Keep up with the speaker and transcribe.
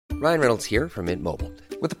Ryan Reynolds here from Mint Mobile.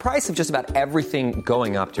 With the price of just about everything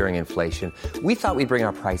going up during inflation, we thought we'd bring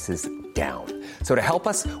our prices down. So to help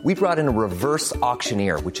us, we brought in a reverse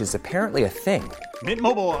auctioneer, which is apparently a thing. Mint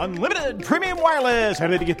Mobile Unlimited Premium Wireless. How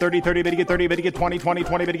to get 30, 30, bit to get 30, bit to get 20, 20,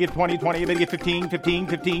 20, bit to get 20, 20, bit to get 15, 15,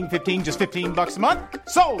 15, 15, just $15 a month?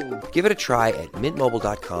 Sold! Give it a try at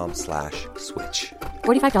mintmobile.com/switch.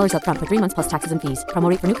 $45 up front for 3 months plus taxes and fees. Promo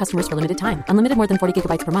rate for new customers for limited time. Unlimited more than 40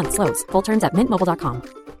 gigabytes per month. Slows full terms at mintmobile.com.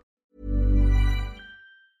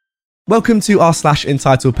 Welcome to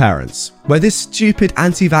r/entitled parents, where this stupid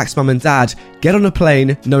anti-vax mum and dad get on a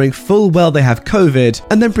plane knowing full well they have COVID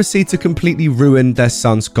and then proceed to completely ruin their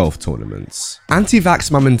son's golf tournaments.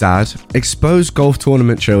 Anti-vax mum and dad expose golf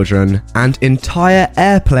tournament children and entire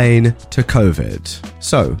airplane to COVID.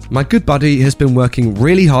 So, my good buddy has been working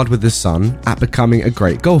really hard with his son at becoming a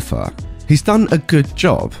great golfer. He's done a good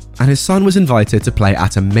job, and his son was invited to play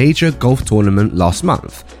at a major golf tournament last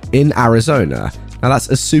month in Arizona. Now that's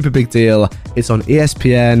a super big deal. It's on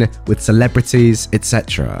ESPN with celebrities,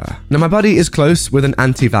 etc. Now my buddy is close with an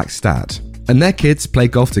anti-vax dad, and their kids play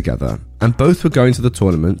golf together, and both were going to the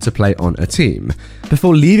tournament to play on a team.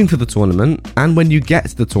 Before leaving for the tournament, and when you get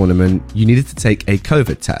to the tournament, you needed to take a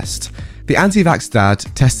COVID test. The anti-vax dad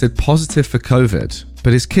tested positive for COVID,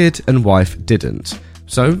 but his kid and wife didn't.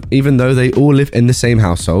 So, even though they all live in the same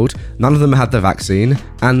household, none of them had the vaccine,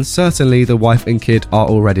 and certainly the wife and kid are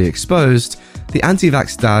already exposed, the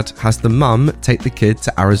anti-vax dad has the mum take the kid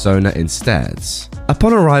to Arizona instead.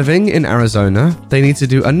 Upon arriving in Arizona, they need to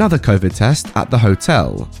do another COVID test at the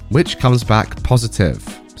hotel, which comes back positive.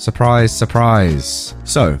 Surprise, surprise.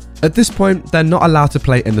 So, at this point, they're not allowed to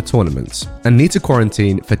play in the tournament, and need to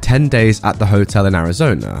quarantine for 10 days at the hotel in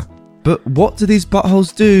Arizona. But what do these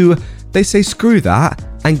buttholes do? They say screw that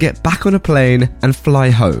and get back on a plane and fly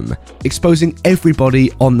home, exposing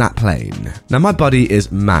everybody on that plane. Now my buddy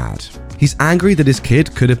is mad. He's angry that his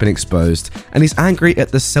kid could have been exposed, and he's angry at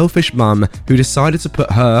the selfish mum who decided to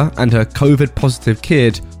put her and her COVID positive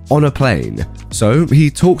kid on a plane. So he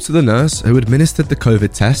talks to the nurse who administered the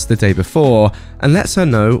COVID test the day before and lets her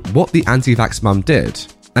know what the anti-vax mum did.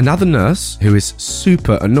 And now the nurse, who is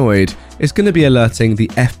super annoyed, is going to be alerting the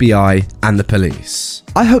FBI and the police.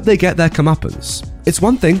 I hope they get their comeuppance. It's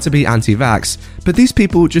one thing to be anti-vax, but these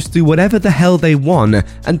people just do whatever the hell they want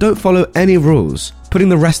and don't follow any rules, putting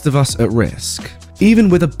the rest of us at risk. Even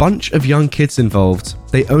with a bunch of young kids involved,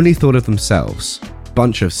 they only thought of themselves.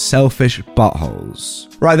 Bunch of selfish buttholes.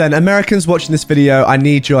 Right then, Americans watching this video, I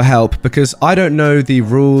need your help because I don't know the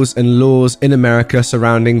rules and laws in America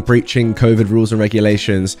surrounding breaching COVID rules and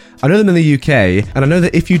regulations. I know them in the UK, and I know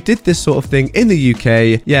that if you did this sort of thing in the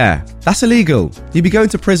UK, yeah, that's illegal. You'd be going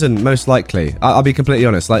to prison, most likely. I'll be completely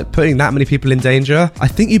honest, like putting that many people in danger, I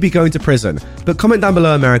think you'd be going to prison. But comment down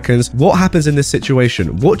below, Americans, what happens in this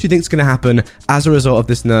situation? What do you think is going to happen as a result of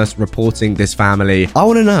this nurse reporting this family? I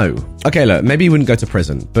want to know. Okay, look, maybe you wouldn't go to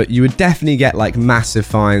prison, but you would definitely get like massive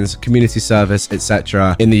fines, community service,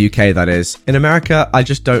 etc. in the UK, that is. In America, I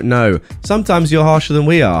just don't know. Sometimes you're harsher than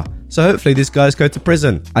we are. So hopefully these guys go to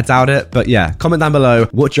prison. I doubt it, but yeah, comment down below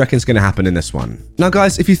what do you reckon is going to happen in this one. Now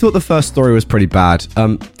guys, if you thought the first story was pretty bad,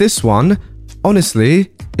 this one,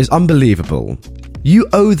 honestly, is unbelievable. You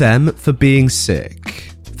owe them for being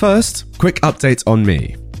sick. First, quick update on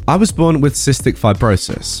me. I was born with cystic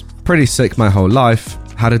fibrosis. Pretty sick my whole life.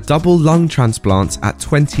 Had a double lung transplant at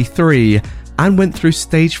 23 and went through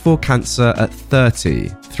stage 4 cancer at 30,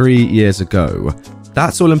 3 years ago.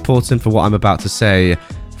 That's all important for what I'm about to say.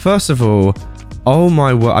 First of all, oh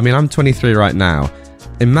my word, I mean, I'm 23 right now.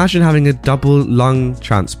 Imagine having a double lung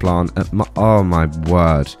transplant at oh my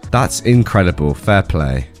word. That's incredible, fair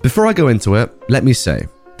play. Before I go into it, let me say,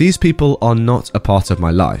 these people are not a part of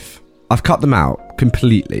my life. I've cut them out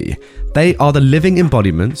completely. They are the living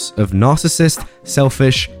embodiments of narcissist,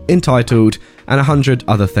 selfish, entitled, and 100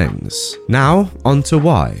 other things. Now, on to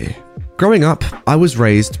why. Growing up, I was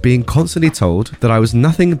raised being constantly told that I was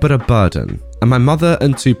nothing but a burden, and my mother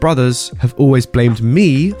and 2 brothers have always blamed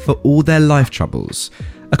me for all their life troubles.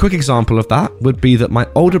 A quick example of that would be that my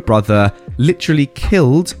older brother literally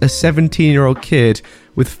killed a 17-year-old kid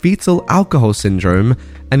with fetal alcohol syndrome,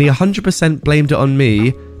 and he 100% blamed it on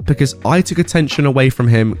me because I took attention away from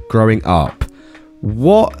him growing up.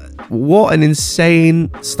 What an insane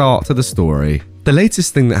start to the story. The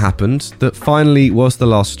latest thing that happened, that finally was the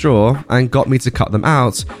last straw and got me to cut them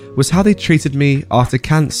out, was how they treated me after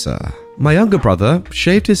cancer. My younger brother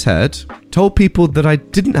shaved his head, told people that I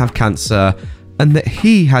didn't have cancer and that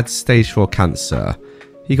he had stage 4 cancer.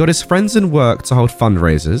 He got his friends and work to hold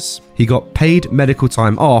fundraisers, he got paid medical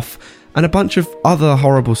time off, and a bunch of other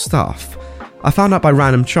horrible stuff. I found out by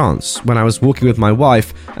random chance when I was walking with my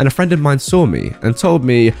wife and a friend of mine saw me and told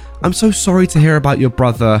me, "I'm so sorry to hear about your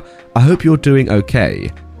brother. I hope you're doing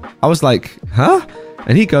okay." I was like, huh?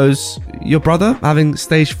 And he goes, "Your brother having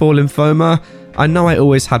stage 4 lymphoma? I know I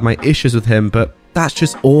always had my issues with him, but that's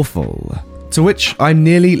just awful." To which I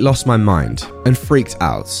nearly lost my mind and freaked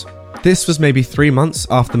out. This was maybe 3 months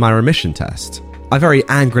after my remission test. I very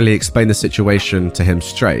angrily explained the situation to him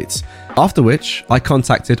straight, after which I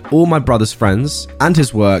contacted all my brother's friends and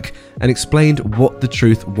his work and explained what the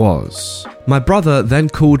truth was. My brother then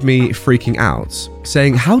called me freaking out,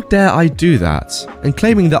 saying how dare I do that, and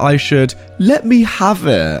claiming that I should let me have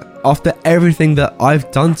it after everything that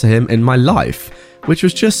I've done to him in my life, which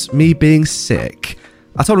was just me being sick.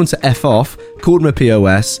 I told him to F off, called him a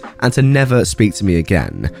POS, and to never speak to me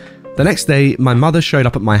again. The next day, my mother showed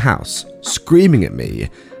up at my house, screaming at me.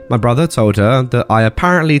 My brother told her that I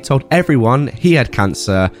apparently told everyone he had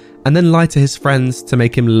cancer and then lied to his friends to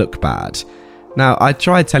make him look bad. Now, I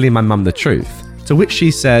tried telling my mum the truth, to which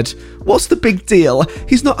she said, "What's the big deal?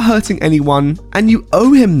 He's not hurting anyone, and you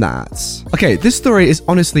owe him that." Okay, this story is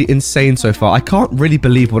honestly insane so far. I can't really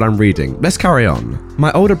believe what I'm reading. Let's carry on.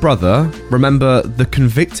 My older brother, remember the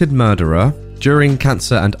convicted murderer, during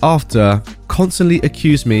cancer and after, constantly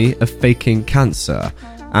accused me of faking cancer.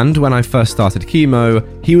 And when I first started chemo,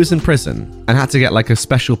 he was in prison and had to get like a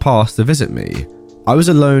special pass to visit me. I was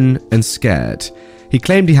alone and scared. He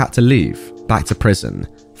claimed he had to leave, back to prison,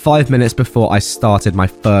 5 minutes before I started my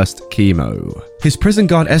first chemo. His prison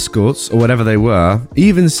guard escorts, or whatever they were,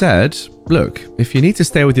 even said, "Look, if you need to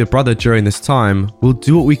stay with your brother during this time, we'll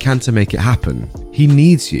do what we can to make it happen. He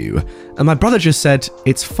needs you." And my brother just said,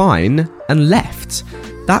 "It's fine," and left.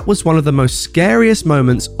 That was one of the most scariest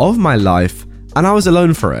moments of my life, and I was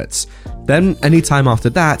alone for it. Then, any time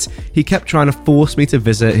after that, he kept trying to force me to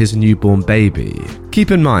visit his newborn baby.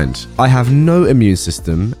 Keep in mind, I have no immune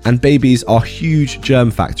system, and babies are huge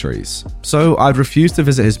germ factories. So I'd refuse to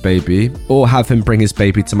visit his baby, or have him bring his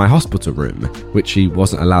baby to my hospital room, which he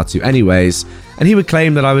wasn't allowed to anyways, and he would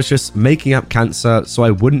claim that I was just making up cancer so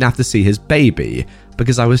I wouldn't have to see his baby,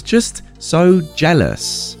 because I was just so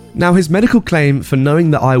jealous. Now, his medical claim for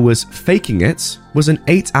knowing that I was faking it was an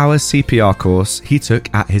 8-hour CPR course he took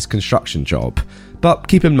at his construction job. But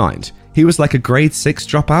keep in mind, he was like a grade 6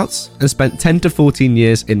 dropout and spent 10 to 14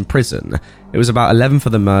 years in prison. It was about 11 for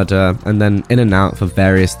the murder and then in and out for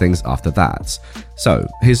various things after that. So,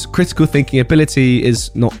 his critical thinking ability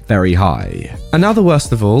is not very high. And now the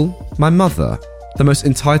worst of all, my mother. The most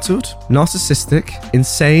entitled, narcissistic,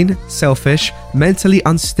 insane, selfish, mentally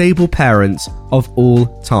unstable parent of all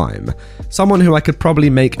time. Someone who I could probably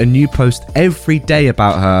make a new post every day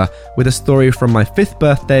about her with a story from my 5th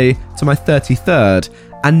birthday to my 33rd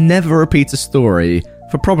and never repeat a story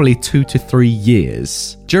for probably 2 to 3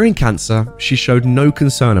 years. During cancer, she showed no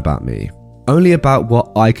concern about me, only about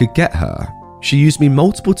what I could get her. She used me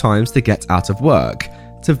multiple times to get out of work,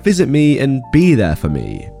 to visit me and be there for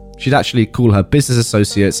me. She'd actually call her business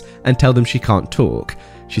associates and tell them she can't talk.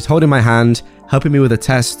 She's holding my hand, helping me with a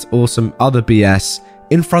test or some other BS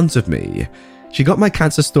in front of me. She got my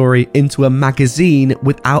cancer story into a magazine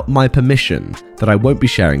without my permission that I won't be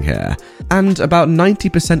sharing here. And about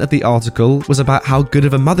 90% of the article was about how good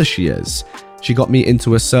of a mother she is. She got me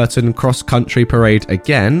into a certain cross-country parade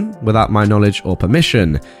again, without my knowledge or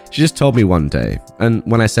permission. She just told me one day. And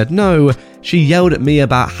when I said no, she yelled at me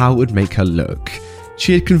about how it would make her look.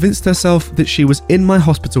 She had convinced herself that she was in my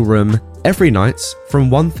hospital room every night from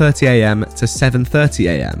 1:30 a.m. to 7:30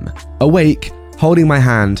 a.m, awake, holding my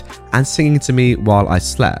hand and singing to me while I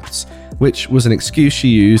slept, which was an excuse she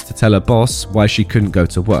used to tell her boss why she couldn't go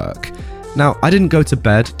to work. Now, I didn't go to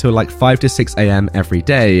bed till like 5 to 6 a.m. every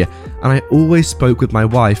day, and I always spoke with my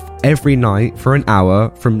wife every night for an hour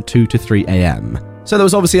from 2 to 3 a.m. So there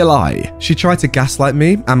was obviously a lie. She tried to gaslight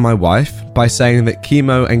me and my wife by saying that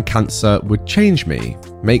chemo and cancer would change me,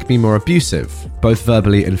 make me more abusive, both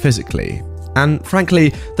verbally and physically. And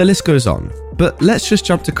frankly, the list goes on. But let's just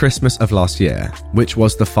jump to Christmas of last year, which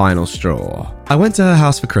was the final straw. I went to her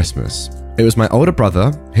house for Christmas. It was my older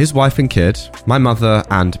brother, his wife and kid, my mother,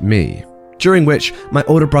 and me. During which my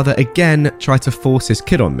older brother again tried to force his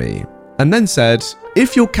kid on me, and then said,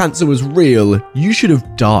 "If your cancer was real, you should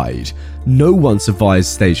have died. No one survives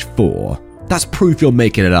stage 4. That's proof you're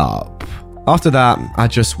making it up." After that, I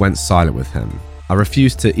just went silent with him. I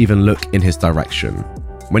refused to even look in his direction.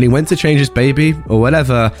 When he went to change his baby, or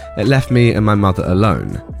whatever, it left me and my mother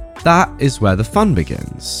alone. That is where the fun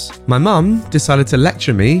begins. My mum decided to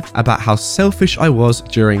lecture me about how selfish I was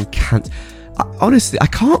during Honestly, I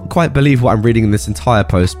can't quite believe what I'm reading in this entire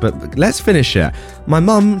post, but let's finish it. My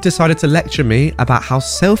mum decided to lecture me about how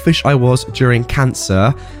selfish I was during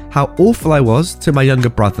cancer, how awful I was to my younger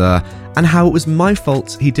brother, and how it was my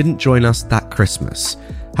fault he didn't join us that Christmas.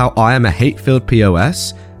 How I am a hate-filled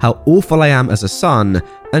POS, how awful I am as a son,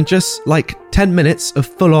 and just like 10 minutes of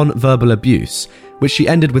full-on verbal abuse, which she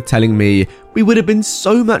ended with telling me, we would have been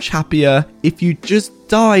so much happier if you just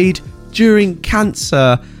died during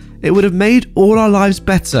cancer. It would have made all our lives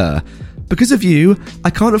better. Because of you,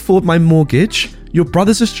 I can't afford my mortgage. Your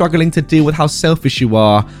brothers are struggling to deal with how selfish you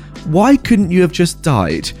are. Why couldn't you have just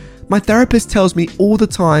died? My therapist tells me all the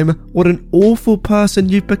time what an awful person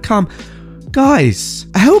you've become. Guys,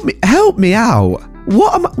 help me out.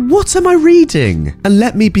 What am I reading? And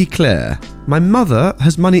let me be clear. My mother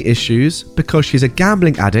has money issues because she's a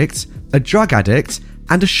gambling addict, a drug addict,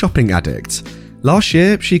 and a shopping addict. Last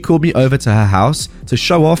year, she called me over to her house to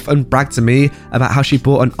show off and brag to me about how she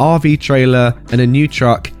bought an RV trailer and a new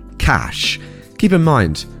truck, cash. Keep in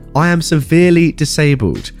mind, I am severely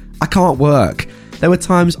disabled. I can't work. There were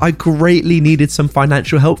times I greatly needed some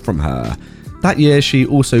financial help from her. That year, she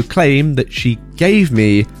also claimed that she gave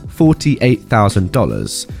me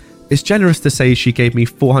 $48,000. It's generous to say she gave me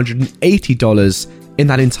 $480 in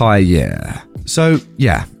that entire year. So,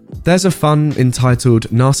 yeah. There's a fun, entitled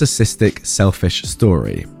Narcissistic Selfish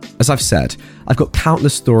Story. As I've said, I've got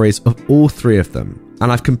countless stories of all three of them,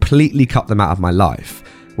 and I've completely cut them out of my life.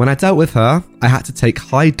 When I dealt with her, I had to take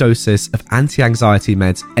high doses of anti-anxiety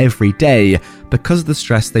meds every day because of the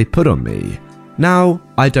stress they put on me. Now,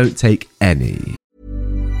 I don't take any.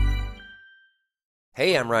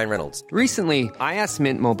 Hey, I'm Ryan Reynolds. Recently, I asked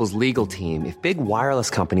Mint Mobile's legal team if big wireless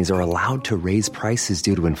companies are allowed to raise prices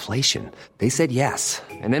due to inflation. They said yes.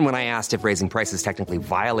 And then when I asked if raising prices technically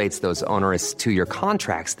violates those onerous 2-year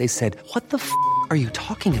contracts, they said, what the f*** are you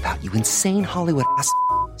talking about, you insane Hollywood ass f-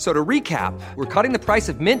 So to recap, we're cutting the price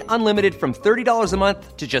of Mint Unlimited from $30 a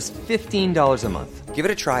month to just $15 a month. Give it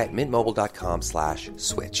a try at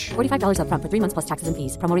mintmobile.com/switch. $45 up front for 3 months plus taxes and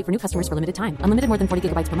fees. Promo rate for new customers for limited time. Unlimited more than 40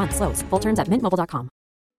 gigabytes per month. Slows full terms at mintmobile.com.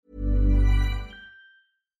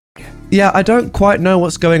 Yeah, I don't quite know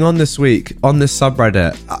what's going on this week on this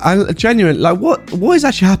subreddit. I genuinely, what is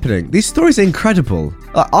actually happening? These stories are incredible.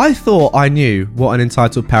 I thought I knew what an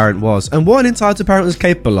entitled parent was and what an entitled parent was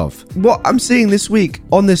capable of. What I'm seeing this week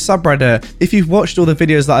on this subreddit, if you've watched all the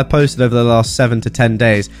videos that I posted over the last 7 to 10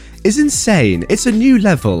 days, is insane. It's a new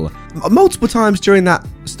level. Multiple times during that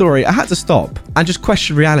story, I had to stop and just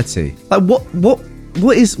question reality. Like, what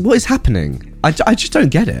is happening? I just don't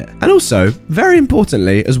get it. And also, very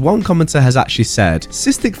importantly, as one commenter has actually said,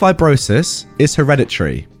 cystic fibrosis is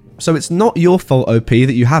hereditary. So it's not your fault, OP,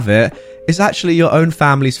 that you have it. It's actually your own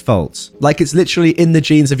family's fault. Like, it's literally in the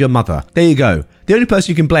genes of your mother. There you go. The only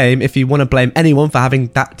person you can blame, if you want to blame anyone for having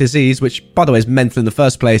that disease, which, by the way, is mental in the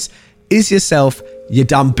first place, is yourself, you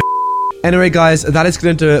dumb b****. Anyway, guys, that is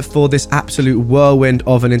going to do it for this absolute whirlwind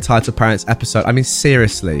of an Entitled Parents episode. I mean,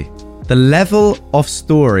 seriously, the level of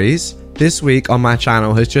stories this week on my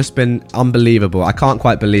channel has just been unbelievable. I can't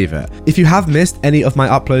quite believe it. If you have missed any of my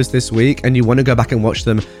uploads this week and you want to go back and watch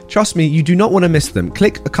them, trust me, you do not want to miss them.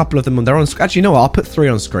 Click a couple of them on there on screen. Actually, you know what? I'll put 3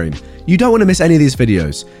 on screen. You don't want to miss any of these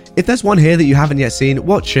videos. If there's one here that you haven't yet seen,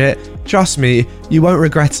 watch it. Trust me, you won't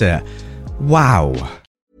regret it. Wow.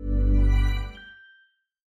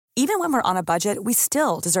 Even when we're on a budget, we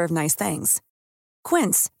still deserve nice things.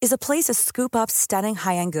 Quince is a place to scoop up stunning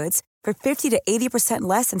high-end goods for 50 to 80%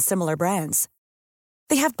 less than similar brands.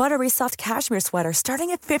 They have buttery soft cashmere sweaters starting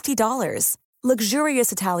at $50,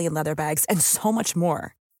 luxurious Italian leather bags, and so much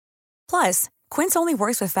more. Plus, Quince only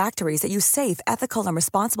works with factories that use safe, ethical, and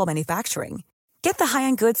responsible manufacturing. Get the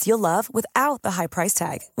high-end goods you'll love without the high price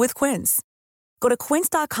tag with Quince. Go to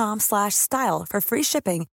quince.com/style for free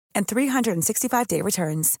shipping and 365-day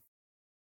returns.